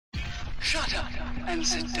Shut up and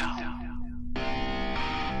sit down.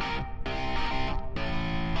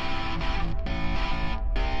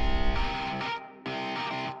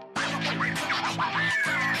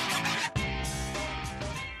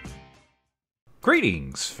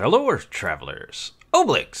 Greetings, fellow Earth travelers.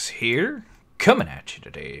 Oblyx here, coming at you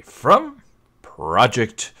today from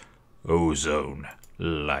Project Ozone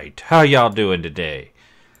Lite. How y'all doing today?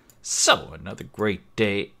 So, another great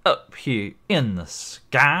day up here in the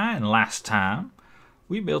sky, and last time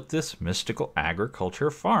we built this mystical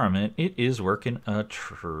agriculture farm, and it is working a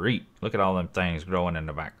treat. Look at all them things growing in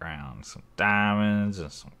the background. Some diamonds,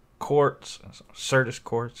 and some quartz, and some Certus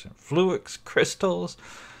quartz, and fluix crystals.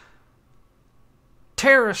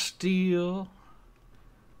 Terra steel.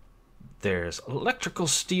 There's electrical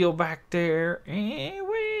steel back there. And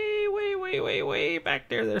way back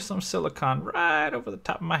there, there's some silicon right over the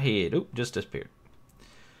top of my head. Oop, just disappeared.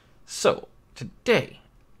 So, today,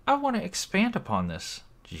 I want to expand upon this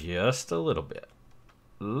just a little bit.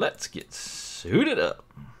 Let's get suited up.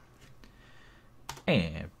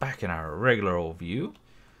 And back in our regular old view,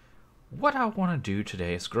 what I want to do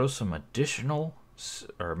today is grow some additional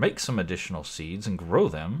make some additional seeds and grow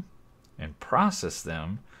them and process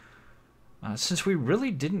them, since we really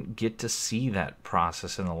didn't get to see that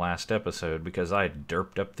process in the last episode because I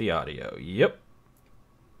derped up the audio. Yep,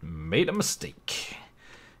 made a mistake.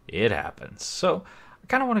 It happens. So I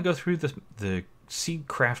kind of want to go through the seed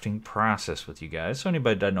crafting process with you guys, so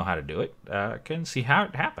anybody that doesn't know how to do it can see how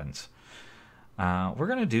it happens. We're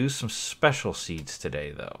going to do some special seeds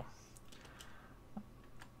today, though.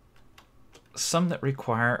 Some that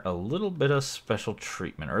require a little bit of special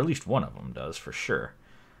treatment, or at least one of them does for sure.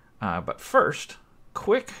 But first,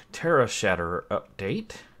 quick Terra Shatterer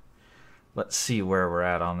update. Let's see where we're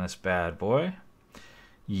at on this bad boy.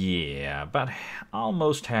 Yeah, about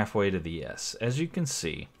almost halfway to the S. As you can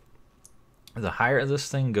see, the higher this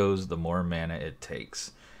thing goes, the more mana it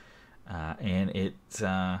takes. And it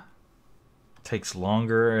takes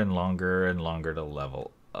longer and longer and longer to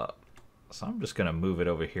level up. So I'm just going to move it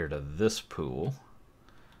over here to this pool.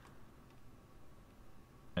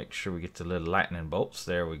 Make sure we get the little lightning bolts.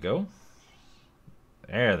 There we go.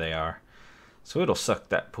 There they are. So it'll suck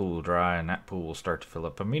that pool dry, and that pool will start to fill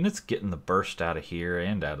up. I mean, it's getting the burst out of here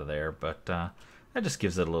and out of there, but that just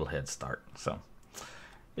gives it a little head start. So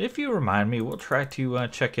if you remind me, we'll try to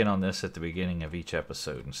check in on this at the beginning of each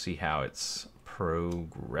episode and see how it's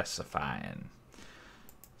progressifying.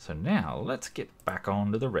 So now let's get back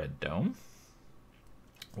onto the red dome,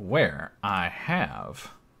 where I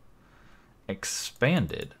have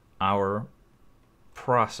expanded our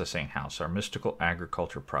processing house, our mystical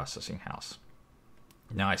agriculture processing house.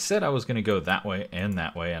 Now I said I was going to go that way, and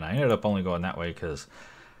I ended up only going that way because,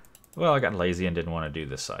 well, I got lazy and didn't want to do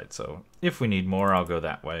this side. So if we need more, I'll go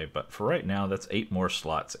that way. But for right now, that's 8 more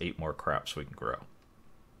slots, 8 more crops we can grow.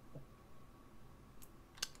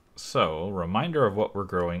 So, reminder of what we're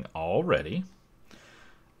growing already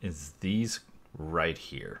is these right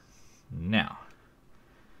here. Now,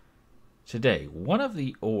 today, one of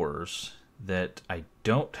the ores that I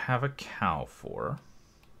don't have a cow for,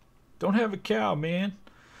 don't have a cow, man,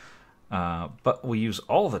 but we use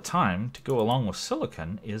all the time to go along with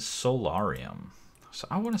silicon is solarium. So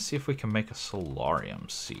I want to see if we can make a solarium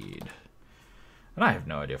seed. And I have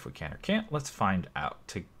no idea if we can or can't. Let's find out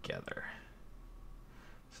together.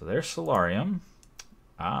 So there's solarium.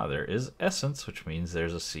 There is essence, which means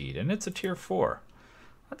there's a seed, and it's a tier 4.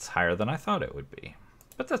 That's higher than I thought it would be,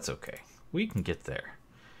 but that's okay. We can get there.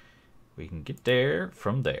 We can get there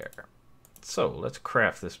from there. So let's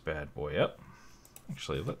craft this bad boy up.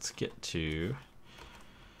 Actually, let's get to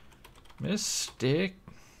Mystic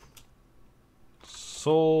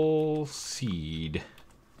Soul Seed.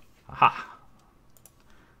 Aha!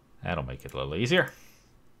 That'll make it a little easier.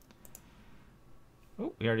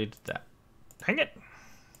 Oh, we already did that. Dang it.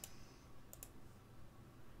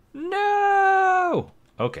 No!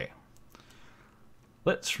 Okay.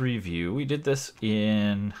 Let's review. We did this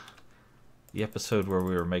in the episode where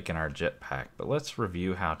we were making our jetpack, but let's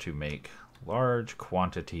review how to make large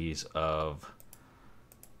quantities of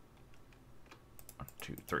 1,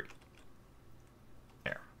 2, 3.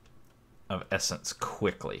 There. Of essence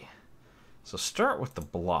quickly. So start with the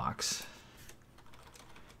blocks.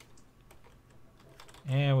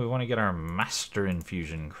 And we want to get our master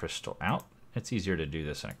infusion crystal out. It's easier to do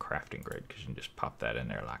this in a crafting grid because you can just pop that in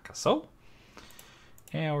there like so.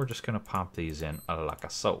 And we're just going to pop these in like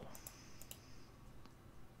so.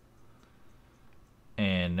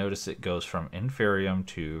 And notice it goes from inferium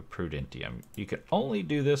to prudentium. You can only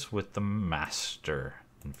do this with the master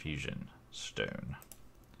infusion stone.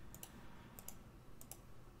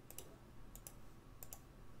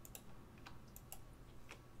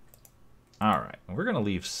 Alright, we're going to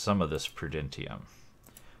leave some of this prudentium,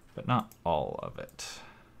 but not all of it.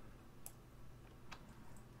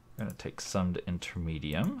 I'm going to take some to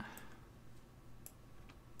intermedium.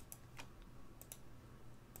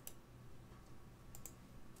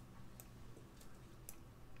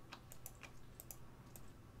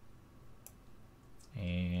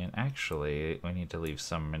 And actually, we need to leave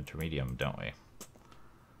some intermedium, don't we?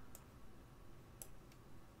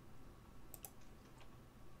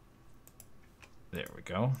 There we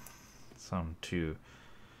go. Some to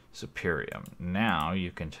superium. Now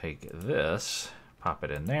you can take this, pop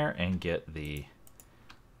it in there, and get the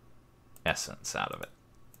essence out of it.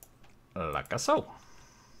 Like so.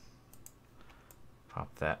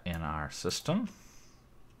 Pop that in our system.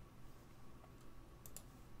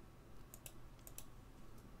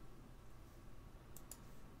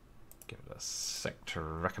 Give it a sec to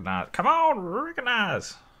recognize. Come on,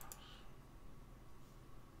 recognize!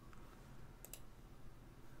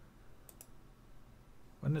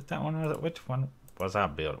 When did that one? Which one was I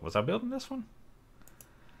building? Was I building this one?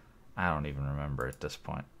 I don't even remember at this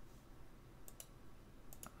point.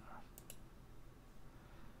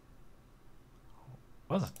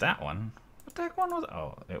 Wasn't that one? What the heck one was?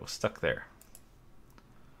 Oh, it was stuck there.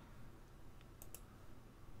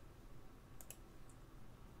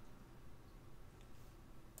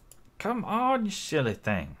 Come on, you silly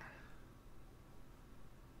thing.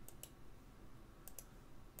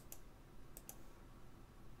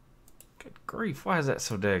 Good grief, why is that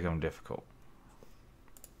so daggone difficult?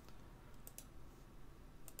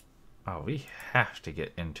 Oh, we have to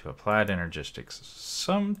get into applied energistics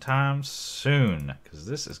sometime soon, because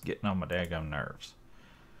this is getting on my daggone nerves.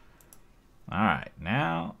 Alright,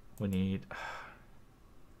 now we need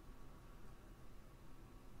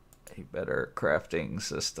a better crafting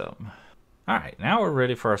system. Alright, now we're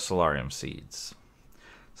ready for our solarium seeds.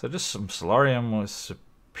 So just some solarium with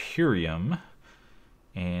superium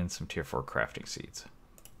and some tier 4 crafting seeds.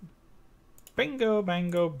 Bingo,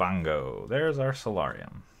 bango, bongo. There's our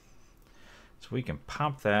solarium. So we can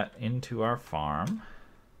pop that into our farm.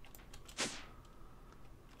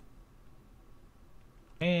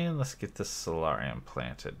 And let's get this solarium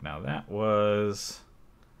planted. Now that was...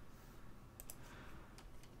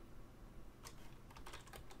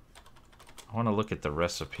 I want to look at the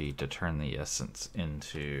recipe to turn the essence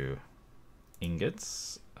into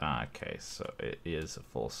ingots. Okay, so it is a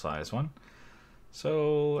full-size one.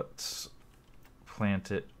 So let's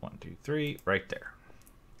plant it 1, 2, 3 right there.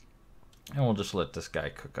 And we'll just let this guy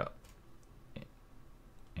cook up.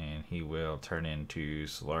 And he will turn into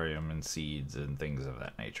solarium and seeds and things of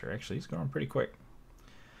that nature. Actually, he's growing pretty quick.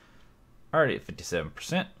 Already at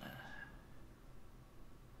 57%.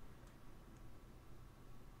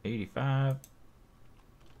 85.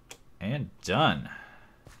 And done.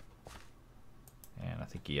 And I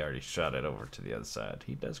think he already shot it over to the other side.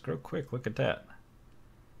 He does grow quick. Look at that.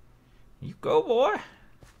 You go, boy.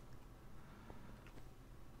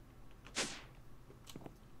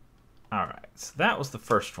 Alright, so that was the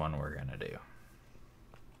first one we're going to do.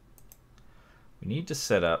 We need to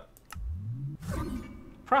set up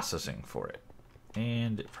processing for it.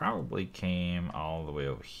 And it probably came all the way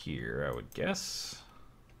over here, I would guess.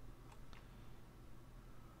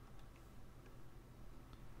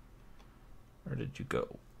 Where did you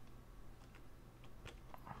go?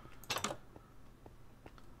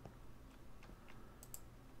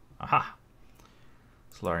 Aha!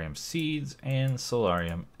 Solarium seeds and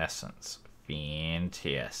solarium essence.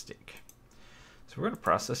 Fantastic. So we're going to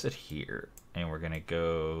process it here, and we're going to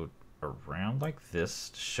go around like this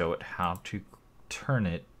to show it how to turn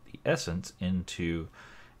it, the essence, into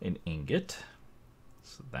an ingot.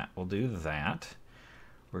 So that will do that.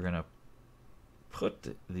 We're going to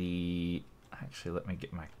put the... Actually, let me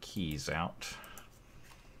get my keys out.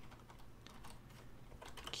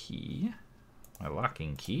 Key. My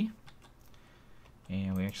locking key.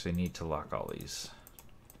 And we actually need to lock all these.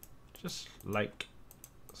 Just like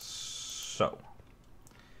so.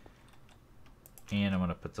 And I'm going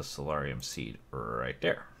to put the solarium seed right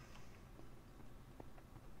there.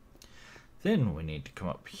 Then we need to come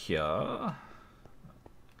up here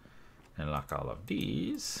and lock all of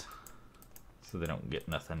these so they don't get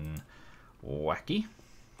nothing wacky.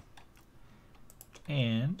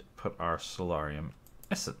 And put our solarium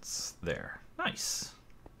essence there. Nice.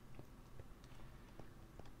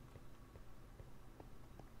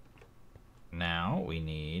 Now we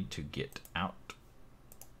need to get out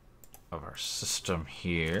of our system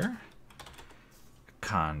here.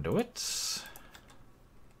 Conduits.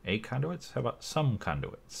 Conduits? How about some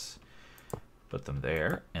conduits? Put them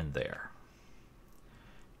there and there.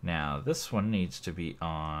 Now this one needs to be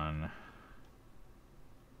on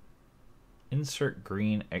insert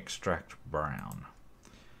green, extract brown.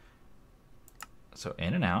 So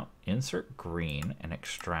in and out, insert green and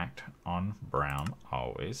extract on brown,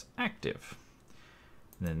 always active.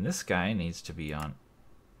 And then this guy needs to be on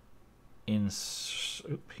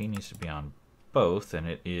he needs to be on both, and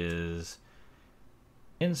it is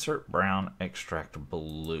insert brown, extract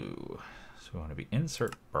blue. So we want to be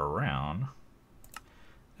insert brown,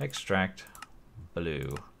 extract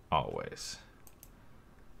blue, always.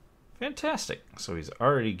 Fantastic. So he's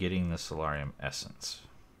already getting the Solarium essence.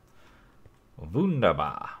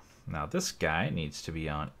 Wunderbar. Now this guy needs to be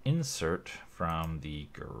on insert from the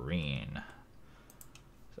green.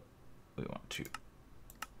 So we want to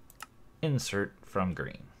insert from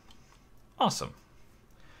green. Awesome.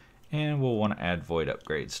 And we'll want to add void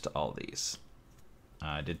upgrades to all these.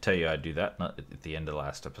 I did tell you I'd do that at the end of the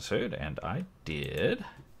last episode, and I did.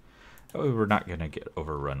 That way we're not going to get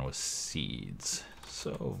overrun with seeds.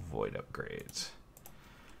 So void upgrades.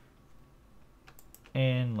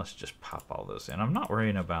 And let's just pop all those in. I'm not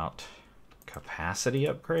worrying about capacity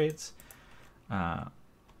upgrades.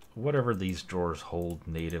 Whatever these drawers hold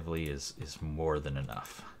natively is more than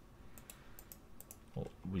enough. Well,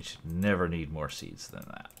 we should never need more seeds than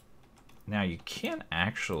that. Now you can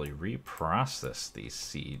actually reprocess these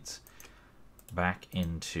seeds back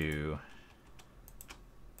into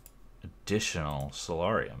additional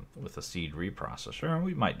Solarium with a seed reprocessor, and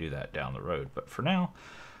we might do that down the road, but for now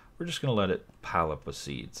we're just going to let it pile up with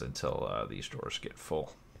seeds until these drawers get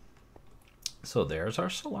full. So there's our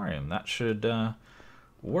Solarium. That should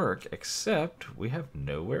work, except we have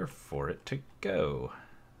nowhere for it to go.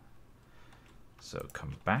 So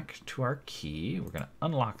come back to our key. We're going to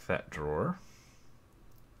unlock that drawer.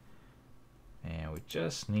 And we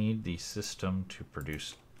just need the system to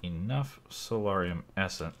produce enough Solarium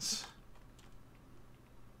essence.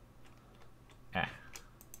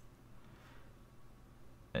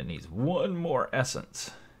 It needs one more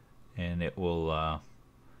essence, and it will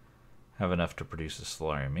have enough to produce a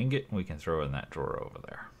Solarium ingot, and we can throw in that drawer over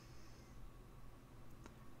there.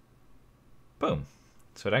 Boom.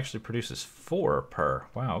 So it actually produces 4 per.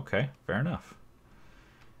 Wow, okay, fair enough.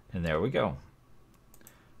 And there we go.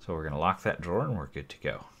 So we're going to lock that drawer and we're good to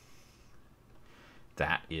go.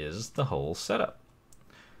 That is the whole setup.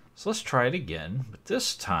 So let's try it again, but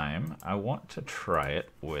this time I want to try it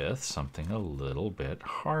with something a little bit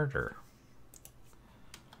harder.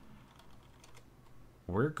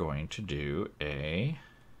 We're going to do there's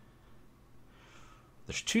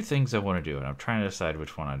 2 things I want to do, and I'm trying to decide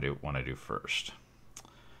which one I want to do first.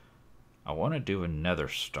 I want to do a Nether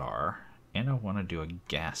star, and I want to do a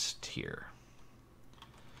Ghast tier.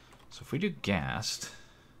 So if we do Ghast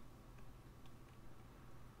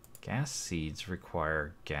seeds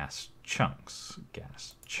require Ghast chunks.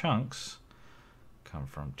 Ghast chunks come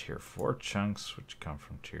from tier 4 chunks, which come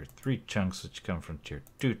from tier 3 chunks, which come from tier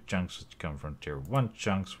 2 chunks, which come from tier 1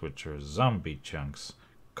 chunks, which are zombie chunks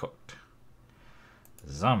cooked.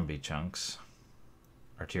 Zombie chunks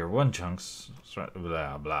are tier 1 chunks,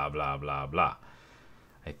 blah, blah, blah, blah, blah.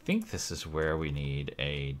 I think this is where we need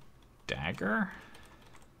a dagger.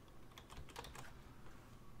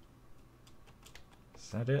 Is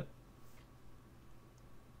that it?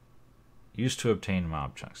 Used to obtain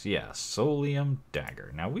mob chunks. Yeah, Solium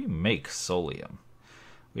dagger. Now we make Solium.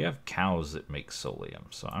 We have cows that make Solium,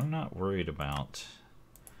 so I'm not worried about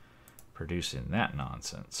producing that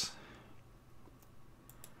nonsense.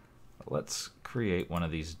 But let's create one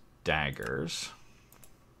of these daggers.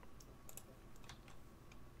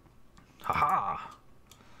 Haha!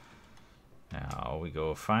 Now we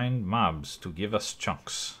go find mobs to give us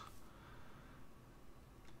chunks.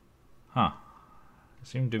 Huh. There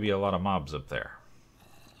seem to be a lot of mobs up there.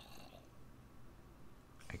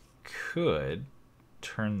 I could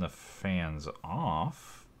turn the fans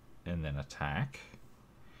off and then attack.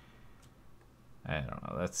 I don't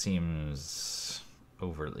know. That seems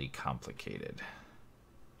overly complicated.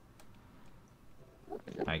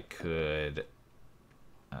 I could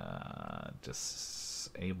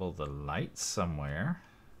disable the light somewhere.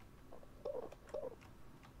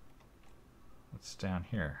 What's down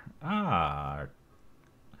here? Ah,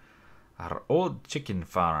 our old chicken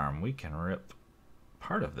farm. We can rip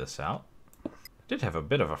part of this out. I did have a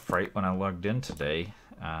bit of a fright when I logged in today.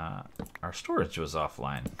 Our storage was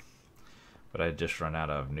offline, but I had just run out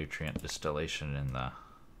of nutrient distillation in the,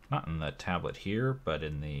 not in the tablet here, but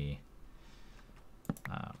in the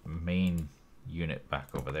main unit back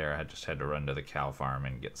over there. I just had to run to the cow farm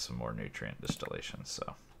and get some more nutrient distillation,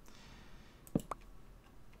 so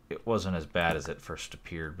it wasn't as bad as it first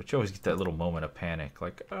appeared, but you always get that little moment of panic,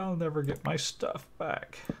 like, I'll never get my stuff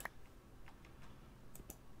back.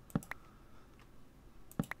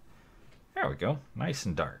 There we go. Nice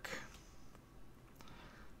and dark.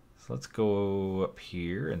 So let's go up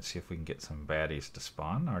here and see if we can get some baddies to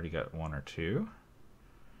spawn. Already got 1 or 2.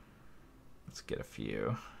 Let's get a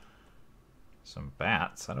few. Some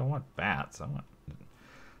bats. I don't want bats. I want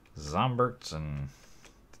zomberts and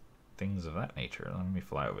things of that nature. Let me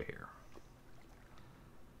fly over here.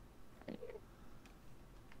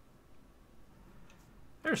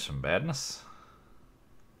 There's some badness.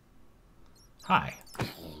 Hi.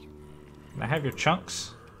 Can I have your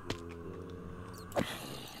chunks?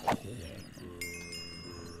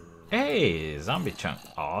 Hey, zombie chunk.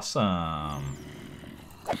 Awesome.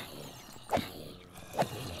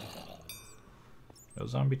 No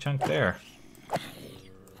zombie chunk there.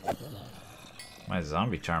 My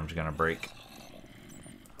zombie charm's gonna break.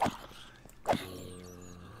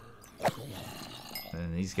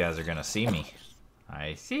 And these guys are gonna see me.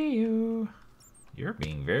 I see you. You're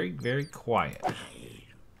being very, very quiet.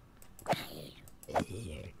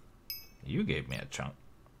 You gave me a chunk.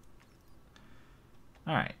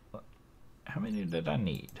 Alright. How many did I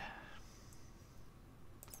need?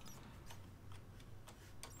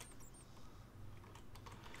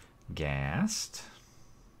 Ghast.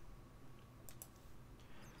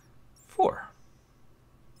 4.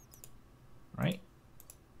 Right?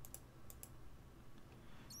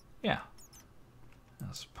 Yeah.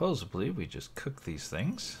 Now, supposedly, we just cook these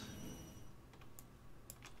things.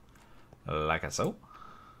 Like so.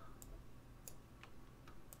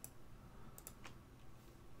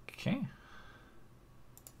 Okay.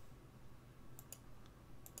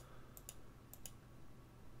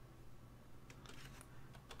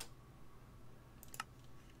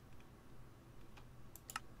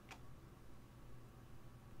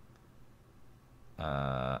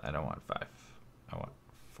 I don't want 5. I want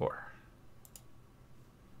 4.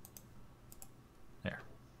 There.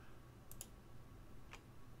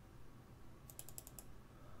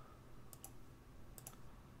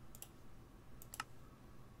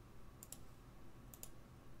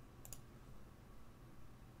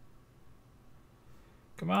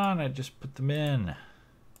 Come on, I just put them in.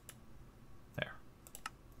 There.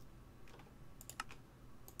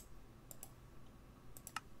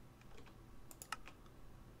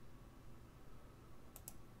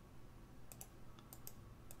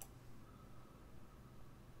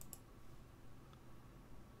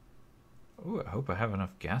 Ooh, I hope I have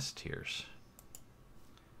enough gas tiers.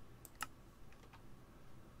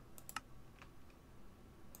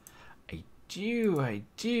 I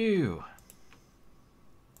do.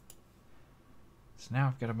 So now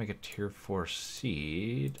I've got to make a tier 4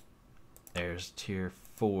 seed. There's tier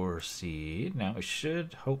 4 seed. Now we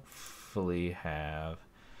should hopefully have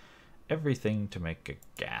everything to make a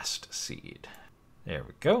Ghast seed. There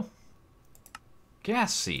we go.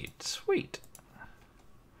 Ghast seed. Sweet.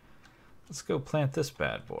 Let's go plant this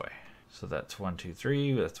bad boy. So that's 1, 2,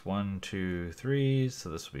 3. That's 1, 2, 3. So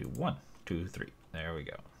this will be 1, 2, 3. There we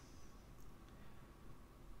go.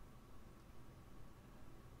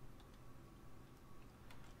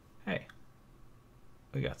 Hey,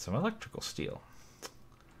 we got some electrical steel.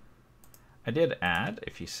 I did add,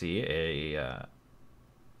 if you see, a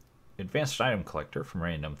advanced item collector from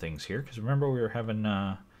Random Things here, because remember we were having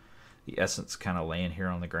the essence kind of laying here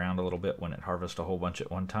on the ground a little bit when it harvested a whole bunch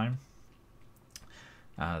at one time.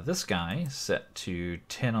 This guy set to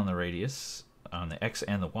 10 on the radius on the X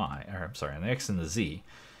and the Y, or I'm sorry, on the X and the Z,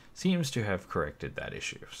 seems to have corrected that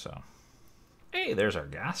issue. So, hey, there's our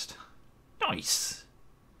Ghast. Nice.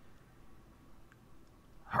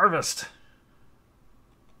 Harvest.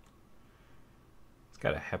 It's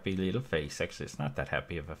got a happy little face. Actually, it's not that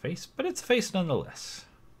happy of a face, but it's a face nonetheless.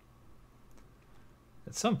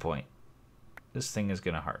 At some point, this thing is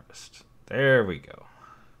going to harvest. There we go.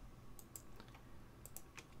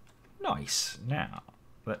 Nice. Now,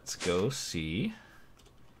 let's go see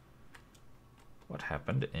what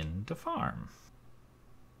happened in the farm.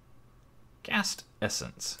 Ghast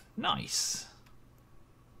essence. Nice.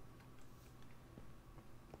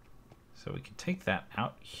 So we can take that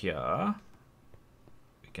out here.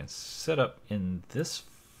 We can set up in this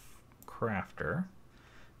crafter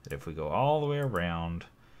that if we go all the way around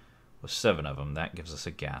with 7 of them, that gives us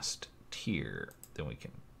a Ghast tier. Then we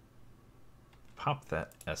can pop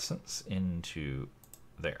that essence into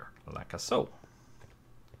there, like so.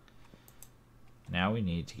 Now we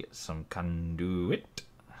need to get some conduit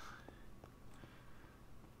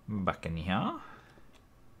back in here.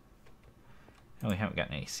 And we haven't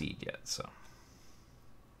gotten any seed yet, so.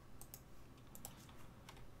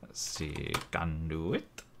 Let's see,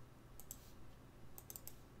 conduit.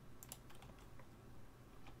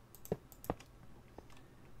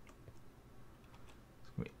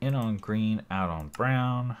 in on green, out on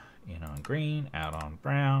brown, in on green, out on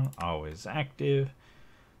brown, always active.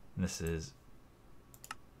 And this is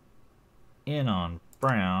in on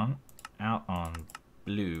brown, out on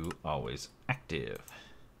blue, always active.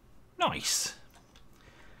 Nice!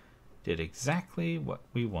 Did exactly what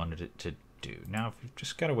we wanted it to do. Now we've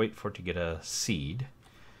just got to wait for it to get a seed,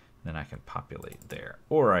 then I can populate there.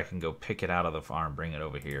 Or I can go pick it out of the farm, bring it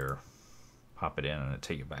over here, pop it in, and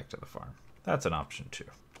take it back to the farm. That's an option too.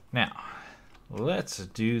 Now, let's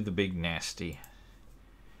do the big nasty.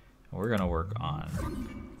 We're going to work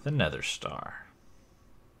on the Nether Star.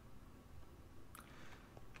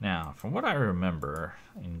 Now, from what I remember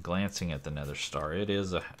in glancing at the Nether Star,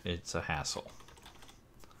 it's a hassle.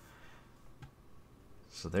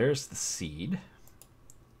 So there's the seed,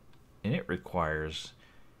 and it requires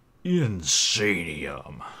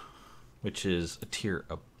Insanium, which is a tier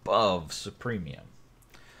above Supremium.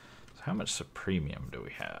 So how much Supremium do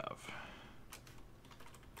we have?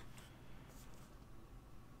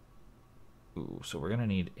 Ooh, so we're going to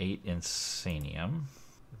need 8 Insanium.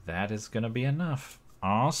 That is going to be enough.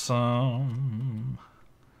 Awesome.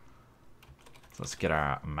 So let's get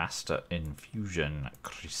our Master Infusion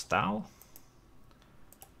Crystal.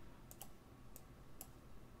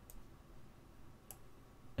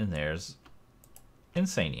 And there's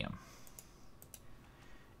Insanium.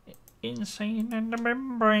 Insane in the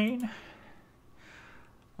membrane.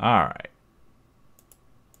 Alright.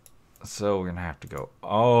 So we're going to have to go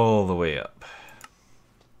all the way up.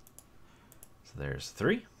 So there's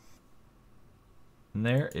 3. And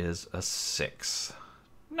there is a 6.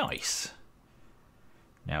 Nice.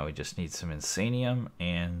 Now we just need some Insanium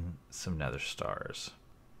and some Nether Stars.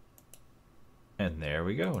 And there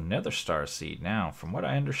we go, Nether Star seed. Now, from what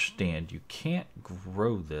I understand, you can't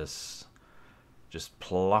grow this just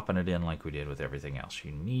plopping it in like we did with everything else.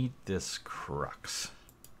 You need this crux.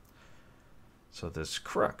 So this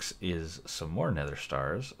crux is some more Nether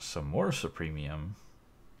Stars, some more Supremium,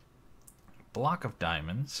 block of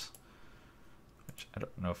diamonds, which I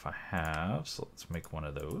don't know if I have, so let's make one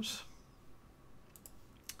of those.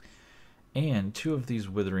 And 2 of these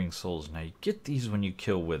Withering Souls. Now you get these when you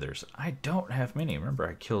kill withers. I don't have many. Remember,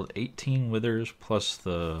 I killed 18 withers plus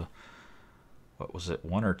the, what was it,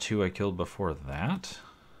 1 or 2 I killed before that?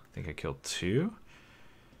 I think I killed 2.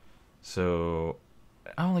 So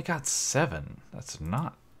I only got 7. That's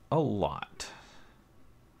not a lot.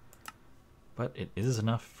 But it is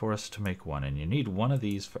enough for us to make 1. And you need 1 of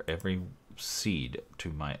these for every seed,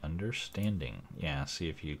 to my understanding. Yeah, see,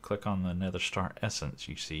 if you click on the Nether Star Essence,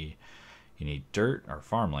 you see you need dirt or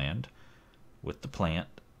farmland with the plant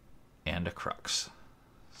and a crux.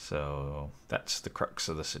 So that's the crux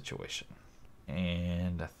of the situation.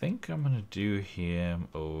 And I think I'm going to do him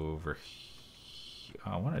over here.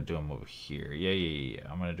 I want to do him over here. Yeah.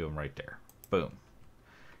 I'm going to do him right there. Boom.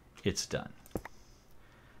 It's done.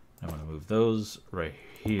 I'm going to move those right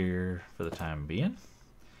here for the time being.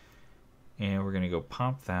 And we're going to go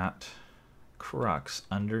pump that crux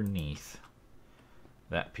underneath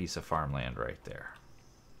that piece of farmland right there.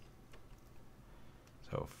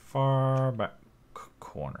 So far back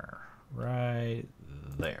corner, right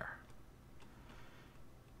there.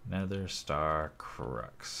 Nether Star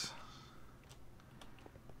crux.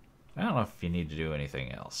 I don't know if you need to do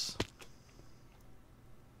anything else.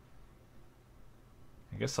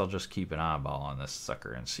 I guess I'll just keep an eyeball on this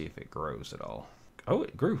sucker and see if it grows at all. Oh,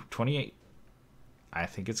 it grew 28. I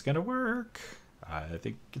think it's gonna work. I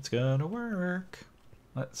think it's gonna work.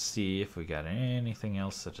 Let's see if we got anything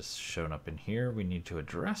else that has shown up in here we need to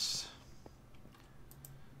address.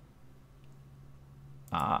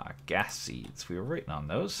 Ah, ghast seeds. We were waiting on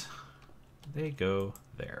those. They go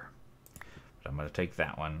there. But I'm going to take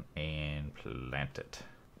that one and plant it.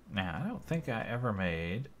 Now, I don't think I ever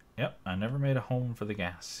made... Yep, I never made a home for the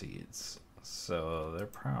ghast seeds. So they're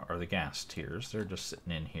or the ghast tiers. They're just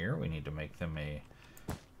sitting in here. We need to make them a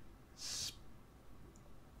space.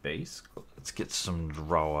 Let's get some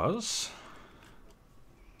drawers.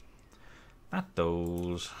 Not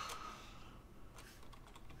those.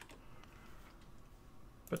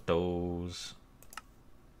 But those.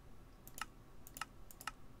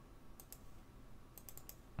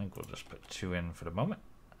 I think we'll just put 2 in for the moment.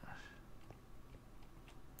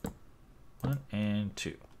 1 and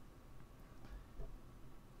 2.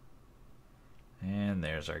 And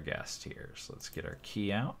there's our ghast tiers. Let's get our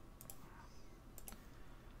key out.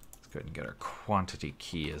 Let's go ahead and get our quantity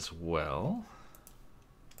key as well.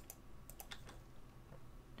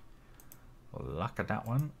 We'll lock at that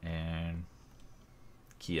one and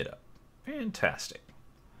key it up. Fantastic.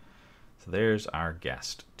 So there's our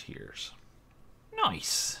ghast tiers.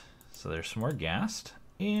 Nice. So there's some more ghast.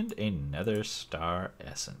 And another star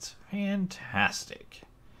essence. Fantastic.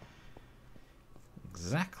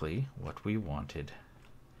 Exactly what we wanted.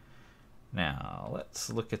 Now,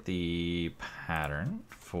 let's look at the pattern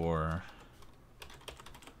for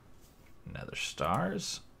nether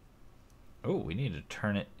stars. Oh, we need to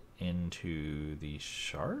turn it into the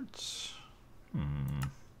shards?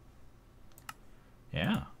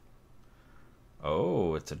 Yeah.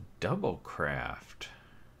 Oh, it's a double craft.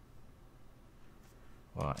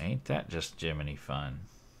 Well, ain't that just Jiminy fun?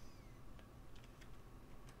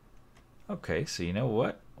 Okay, so you know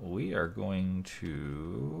what? We are going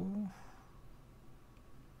to...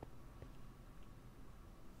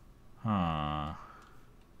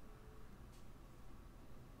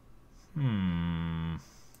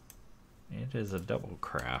 It is a double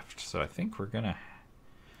craft, so I think we're gonna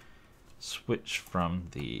switch from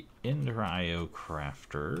the EnderIO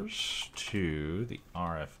crafters to the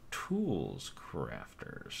RF Tools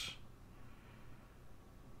crafters.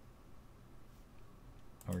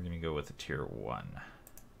 We're gonna go with a tier 1.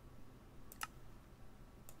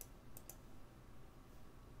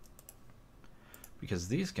 Because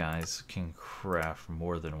these guys can craft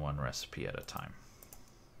more than one recipe at a time.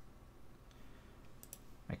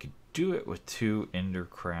 I could do it with 2 Ender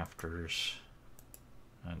crafters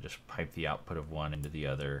and just pipe the output of one into the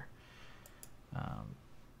other.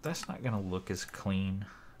 That's not going to look as clean,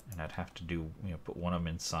 and I'd have to do, put one of them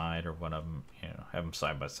inside or one of them, have them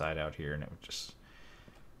side by side out here, and it would just,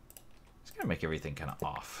 it's going to make everything kind of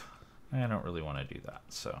off. I don't really want to do that.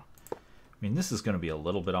 So, I mean, this is going to be a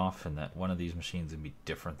little bit off in that one of these machines is going to be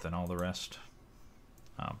different than all the rest.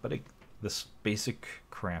 But this basic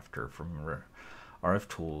crafter from RF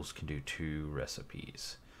Tools can do 2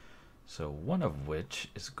 recipes. So one of which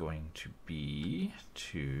is going to be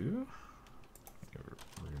to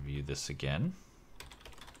review this again.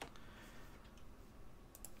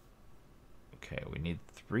 Okay, we need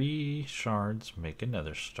 3 shards, make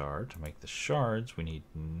another star. To make the shards, we need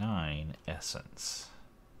 9 essence.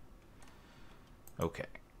 Okay.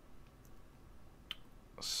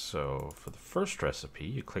 So for the first recipe,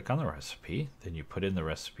 you click on the recipe, then you put in the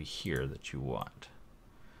recipe here that you want.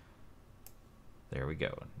 There we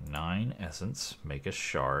go. 9 essence, make a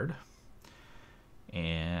shard.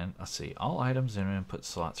 And let's see, all items in input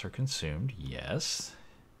slots are consumed. Yes.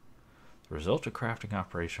 The result of crafting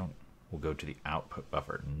operation will go to the output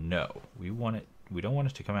buffer. No, we don't want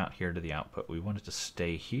it to come out here to the output. We want it to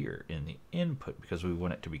stay here in the input because we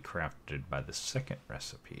want it to be crafted by the second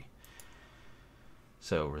recipe.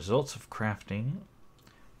 So results of crafting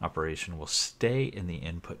operation will stay in the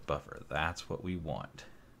input buffer. That's what we want.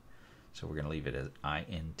 So we're going to leave it as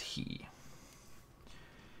INT.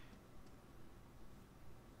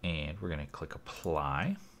 And we're going to click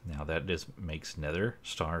apply. Now that just makes nether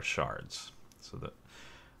star shards. So that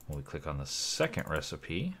when we click on the second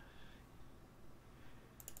recipe,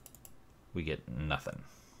 we get nothing.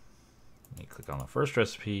 When you click on the first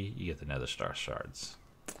recipe, you get the nether star shards.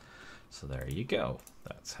 So there you go.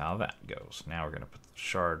 That's how that goes. Now we're going to put the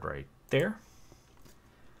shard right there.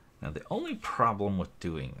 Now the only problem with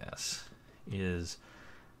doing this is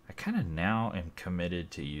I kind of now am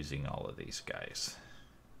committed to using all of these guys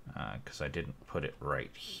because I didn't put it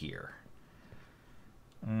right here.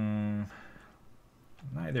 Neither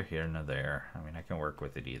here nor there. I mean, I can work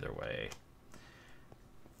with it either way.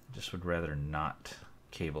 I just would rather not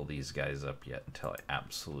cable these guys up yet until I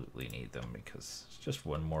absolutely need them because it's just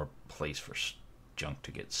one more place for junk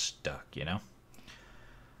to get stuck, you know?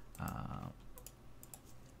 I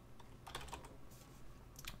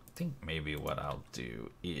think maybe what I'll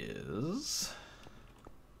do is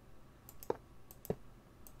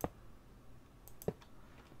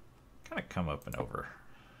kind of come up and over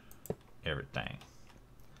everything.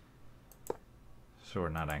 So we're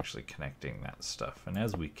not actually connecting that stuff. And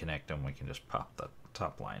as we connect them, we can just pop the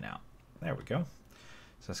top line out. There we go.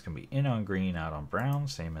 So that's going to be in on green, out on brown,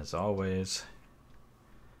 same as always.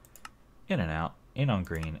 In and out, in on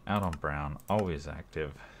green, out on brown, always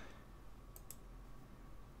active.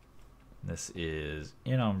 This is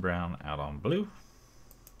in on brown, out on blue.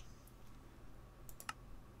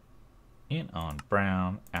 In on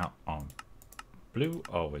brown, out on blue,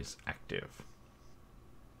 always active.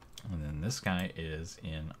 And then this guy is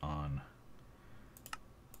in on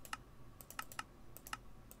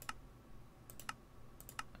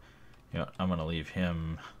I'm going to leave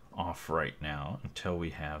him off right now until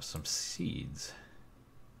we have some seeds.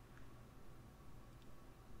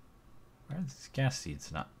 Why are these gas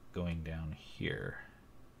seeds not going down here?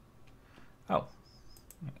 Oh,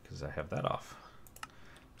 because I have that off.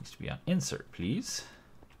 Needs to be on insert, please.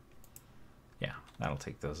 Yeah, that'll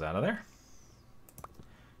take those out of there.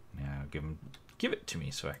 Now give it to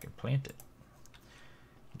me so I can plant it.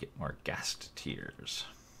 Get more Ghast tears.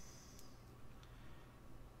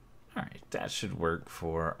 Alright, that should work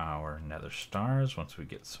for our nether stars once we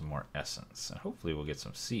get some more essence. And hopefully we'll get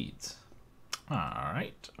some seeds.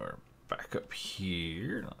 Alright, we're back up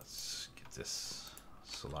here. Let's get this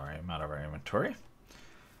solarium out of our inventory.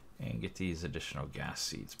 And get these additional Ghast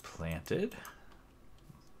seeds planted.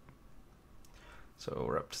 So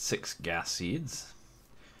we're up to 6 Ghast seeds.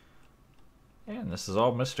 And this is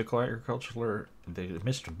all mystical agriculture.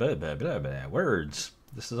 Words.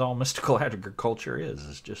 This is all mystical agriculture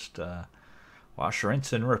is just wash,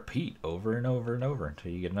 rinse, and repeat over and over and over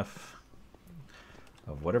until you get enough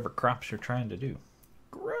of whatever crops you're trying to do.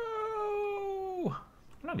 Grow!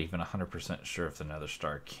 I'm not even 100% sure if the nether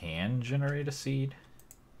star can generate a seed.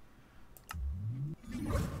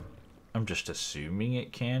 I'm just assuming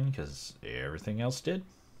it can because everything else did,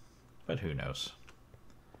 but who knows.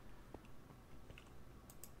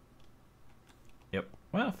 Yep.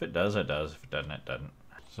 Well, if it does, it does. If it doesn't, it doesn't.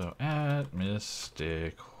 So add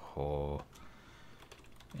mystical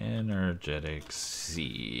energetic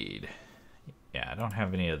seed. Yeah, I don't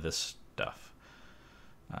have any of this stuff.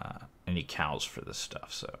 Any cows for this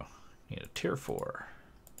stuff, so need a tier 4.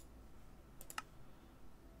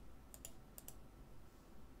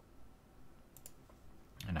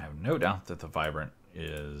 And I have no doubt that the vibrant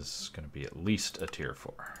is going to be at least a tier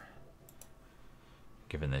 4.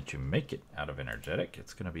 Given that you make it out of energetic,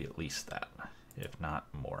 it's going to be at least that, if not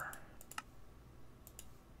more.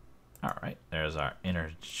 Alright, there's our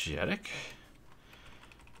energetic.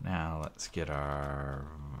 Now let's get our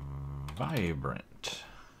vibrant.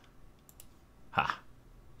 Ha!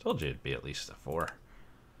 Told you it'd be at least a 4.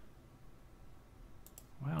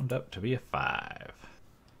 Wound up to be a 5.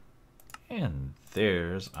 And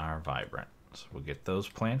there's our vibrant. So we'll get those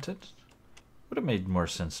planted. Would have made more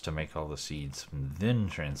sense to make all the seeds and then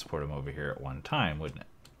transport them over here at one time, wouldn't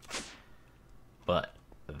it? But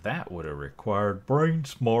that would have required brain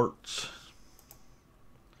smarts.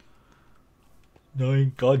 I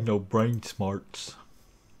ain't got no brain smarts.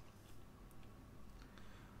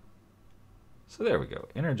 So there we go.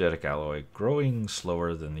 Energetic alloy growing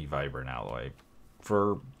slower than the vibrant alloy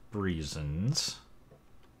for reasons.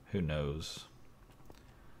 Who knows?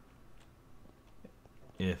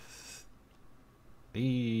 If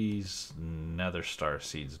these nether star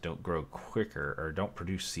seeds don't grow quicker or don't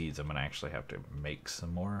produce seeds, I'm going to actually have to make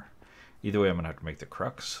some more. Either way, I'm going to have to make the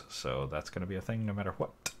crux, so that's going to be a thing no matter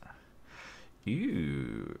what.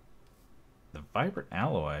 Ew. The vibrant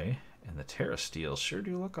alloy and the terra steel sure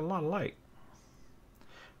do look a lot alike.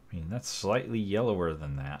 I mean, that's slightly yellower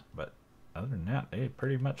than that, but other than that, they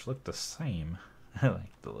pretty much look the same. I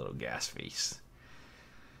like the little gas face.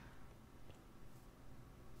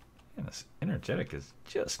 And this energetic is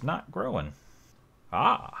just not growing.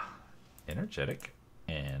 Ah, energetic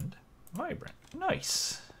and vibrant.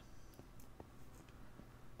 Nice.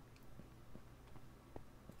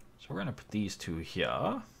 So we're going to put these two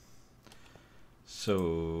here.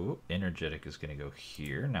 So energetic is going to go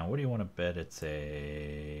here. Now, what do you want to bet it's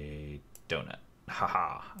a donut?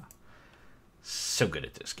 Haha. So good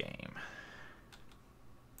at this game.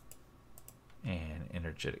 And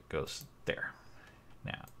energetic goes there.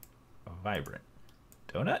 Now, a vibrant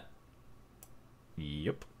donut.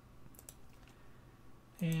 Yep.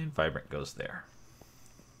 And vibrant goes there.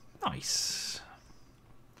 Nice.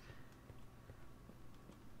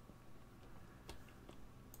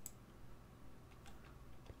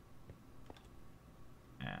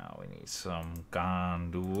 Now we need some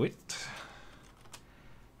conduit.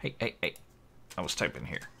 Hey, hey, hey. I was typing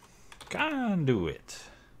here. Conduit.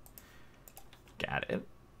 Got it.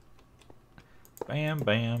 Bam,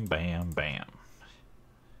 bam, bam, bam.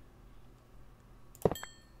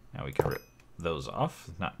 Now we can rip those off.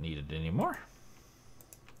 Not needed anymore.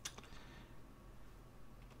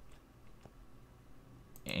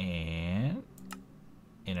 And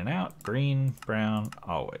in and out, green, brown,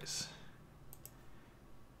 always.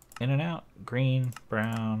 In and out, green,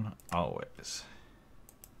 brown, always.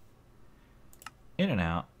 In and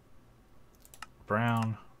out,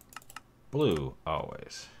 brown, blue,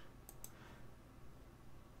 always.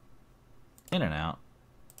 In and out,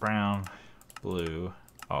 brown, blue,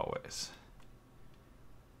 always.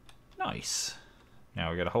 Nice.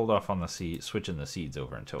 Now we gotta hold off on the seed, switching the seeds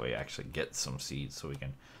over until we actually get some seeds so we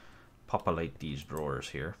can populate these drawers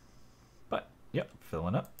here. But, yep,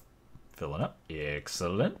 filling up. Filling up.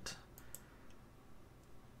 Excellent.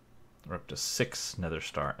 We're up to 6 nether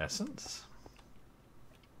star essence.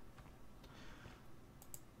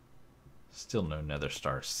 Still no nether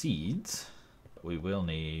star seeds. But we will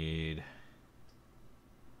need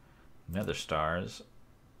Nether stars,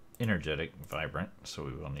 energetic, vibrant, so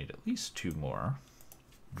we will need at least 2 more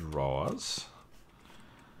draws.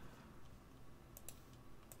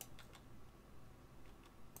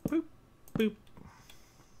 Boop, boop.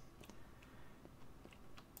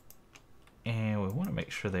 And we want to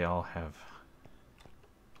make sure they all have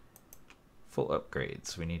full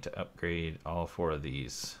upgrades. We need to upgrade all 4 of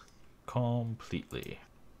these completely.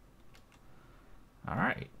 All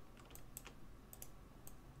right.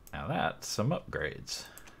 Now that's some upgrades.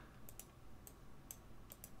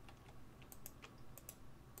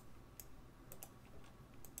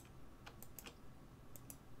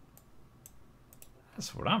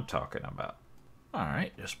 That's what I'm talking about. All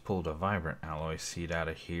right, just pulled a vibrant alloy seed out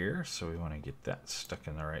of here, so we want to get that stuck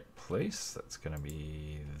in the right place. That's going to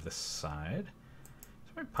be this side.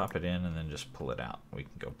 So we pop it in and then just pull it out. We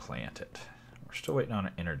can go plant it. We're still waiting on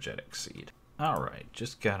an energetic seed. All right,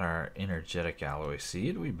 just got our energetic alloy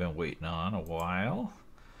seed. We've been waiting on a while.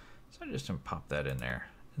 So just gonna pop that in there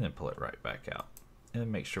and then pull it right back out. And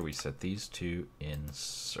then make sure we set these to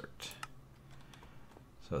insert.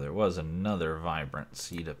 So there was another vibrant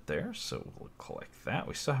seed up there, so we'll collect that.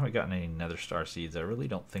 We still haven't gotten any nether star seeds. I really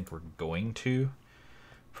don't think we're going to.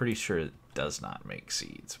 Pretty sure it does not make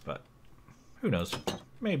seeds, but who knows?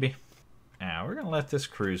 Maybe. Now we're gonna let this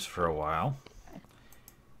cruise for a while.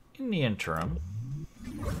 In the interim,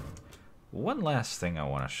 one last thing I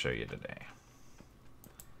want to show you today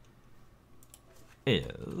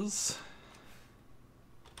is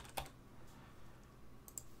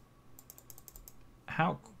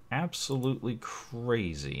how absolutely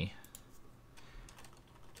crazy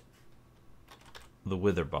the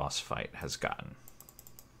Wither boss fight has gotten.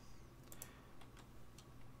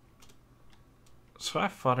 So I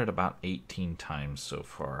fought it about 18 times so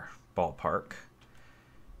far, ballpark,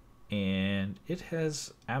 and it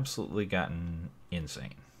has absolutely gotten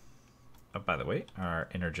insane. Oh, by the way, our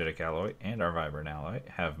energetic alloy and our vibrant alloy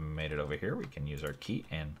have made it over here. We can use our key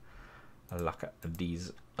and lock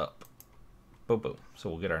these up. Boom, boom. So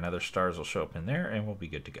we'll get our nether stars will show up in there and we'll be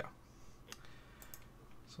good to go.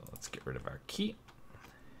 So let's get rid of our key.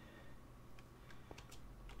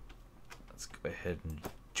 Let's go ahead and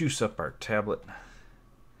juice up our tablet.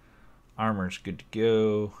 Armor's good to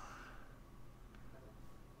go.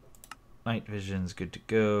 Night vision's good to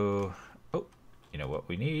go. Oh, you know what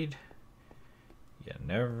we need? You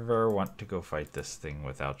never want to go fight this thing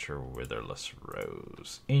without your witherless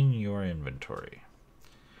rose in your inventory.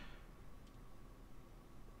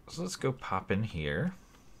 So let's go pop in here.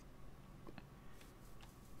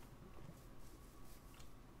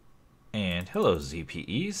 And hello,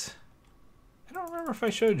 ZPEs. I don't remember if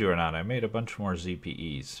I showed you or not. I made a bunch more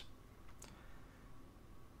ZPEs.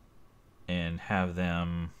 And have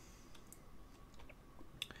them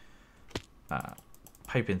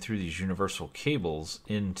pipe in through these universal cables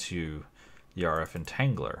into the RF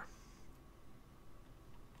entangler.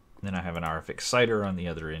 And then I have an RF exciter on the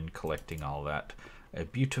other end collecting all that. A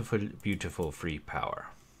beautiful, beautiful free power.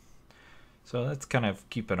 So that's kind of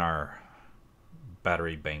keeping our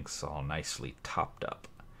battery banks all nicely topped up.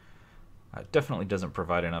 It definitely doesn't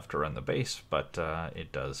provide enough to run the base, but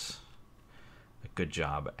it does a good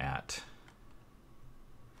job at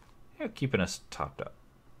keeping us topped up.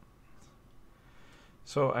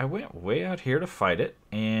 So I went way out here to fight it,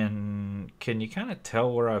 and can you kind of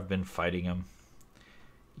tell where I've been fighting them?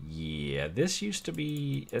 Yeah, this used to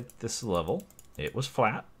be at this level. It was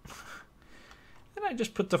flat. And I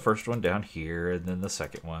just put the first one down here, and then the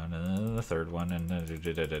second one, and then the third one, and then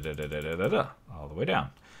all the way down.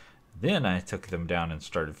 Then I took them down and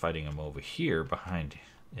started fighting them over here behind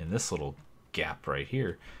in this little gap right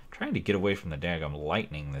here, trying to get away from the daggum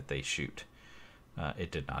lightning that they shoot. It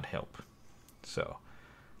did not help. So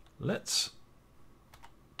let's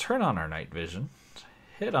turn on our night vision,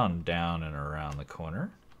 head on down and around the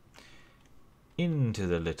corner into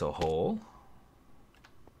the little hole.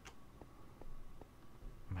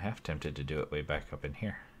 I'm half tempted to do it way back up in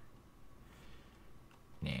here.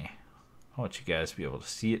 Nah, I want you guys to be able to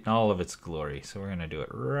see it in all of its glory, so we're going to do it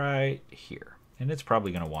right here. And it's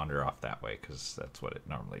probably going to wander off that way because that's what it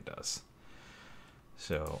normally does.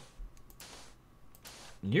 So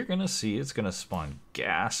you're going to see it's going to spawn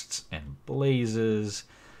ghasts and blazes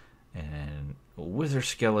and wither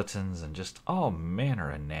skeletons and just all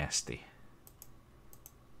manner of nasty.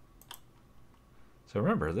 So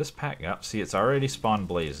remember, this pack up, see it's already spawned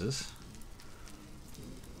blazes.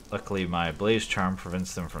 Luckily my blaze charm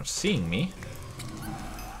prevents them from seeing me.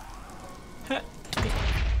 And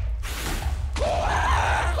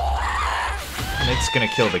it's going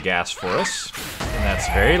to kill the ghast for us. And that's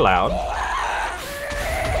very loud. I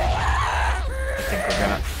think we're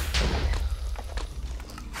going to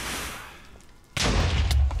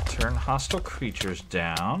hostile creatures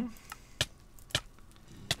down.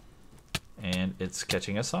 And it's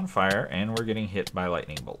catching us on fire, and we're getting hit by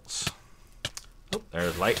lightning bolts. Oh,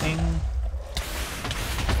 there's lightning.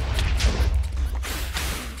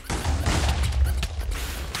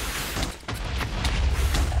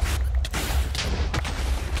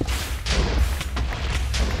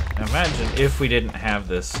 Imagine if we didn't have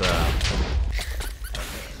this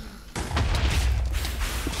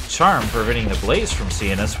charm preventing the blaze from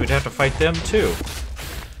seeing us, we'd have to fight them too.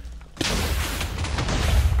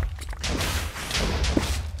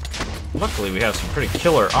 Luckily, we have some pretty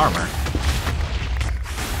killer armor.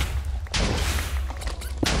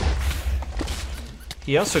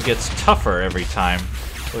 He also gets tougher every time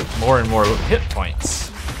with more and more hit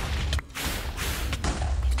points.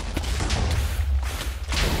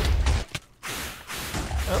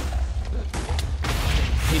 Oh.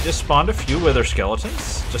 He just spawned a few wither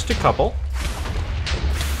skeletons, just a couple.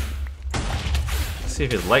 Let's see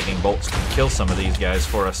if his lightning bolts can kill some of these guys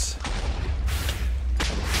for us.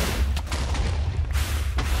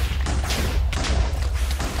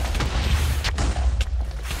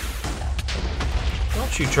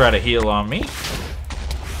 Don't you try to heal on me.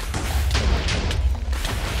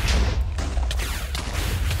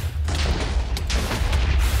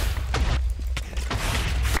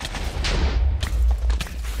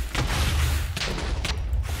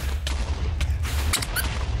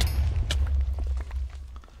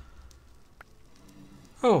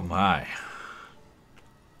 Oh my.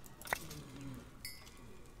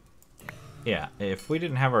 Yeah, if we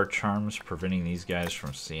didn't have our charms preventing these guys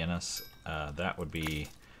from seeing us, that would be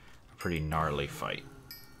a pretty gnarly fight.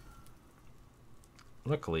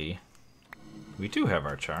 Luckily, we do have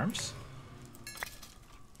our charms.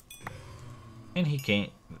 And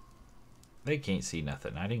they can't see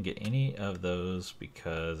nothing. I didn't get any of those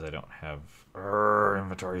because I don't have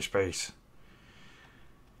inventory space.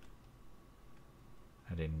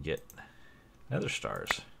 I didn't get nether stars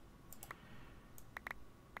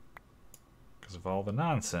because of all the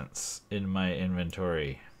nonsense in my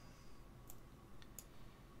inventory.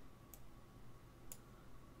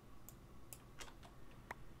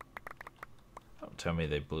 Don't tell me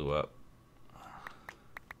they blew up.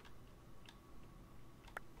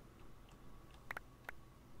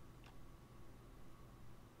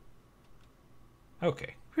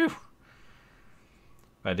 Okay. Whew.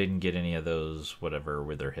 I didn't get any of those whatever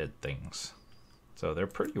witherhead things. So they're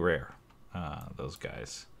pretty rare, those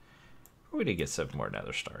guys. We did get 7 more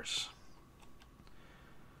nether stars.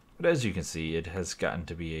 But as you can see, it has gotten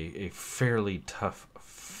to be a fairly tough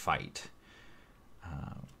fight.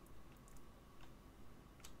 I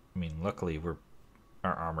mean, luckily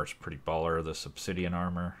our armor's pretty baller. This obsidian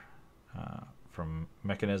armor from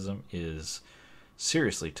Mechanism is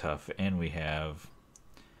seriously tough, and we have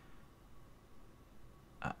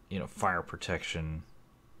fire protection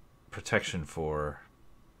for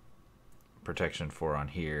on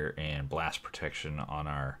here, and blast protection on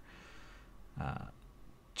our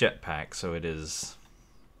jetpack, so it is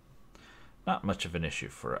not much of an issue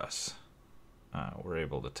for us. We're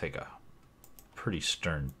able to take a pretty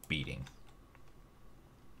stern beating.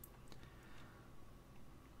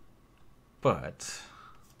 But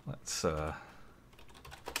let's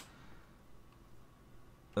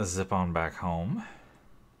zip on back home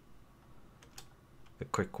the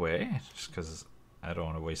quick way, just because I don't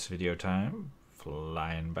want to waste video time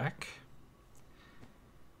flying back.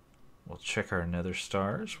 We'll check our nether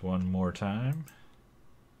stars one more time.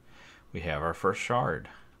 We have our first shard.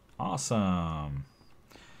 Awesome.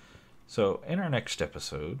 So in our next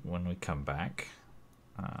episode, when we come back,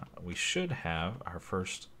 we should have our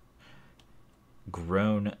first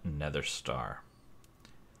grown nether star.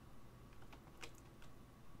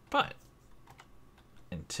 But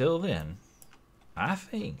until then, I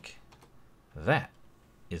think that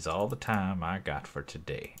is all the time I got for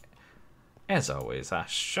today. As always, I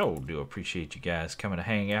sure do appreciate you guys coming to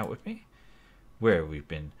hang out with me, where we've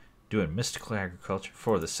been doing mystical agriculture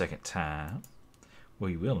for the second time.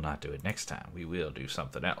 We will not do it next time. We will do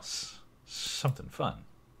something else. Something fun.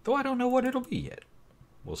 Though I don't know what it'll be yet.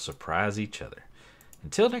 We'll surprise each other.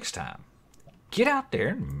 Until next time, get out there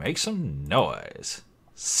and make some noise.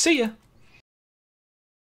 See ya!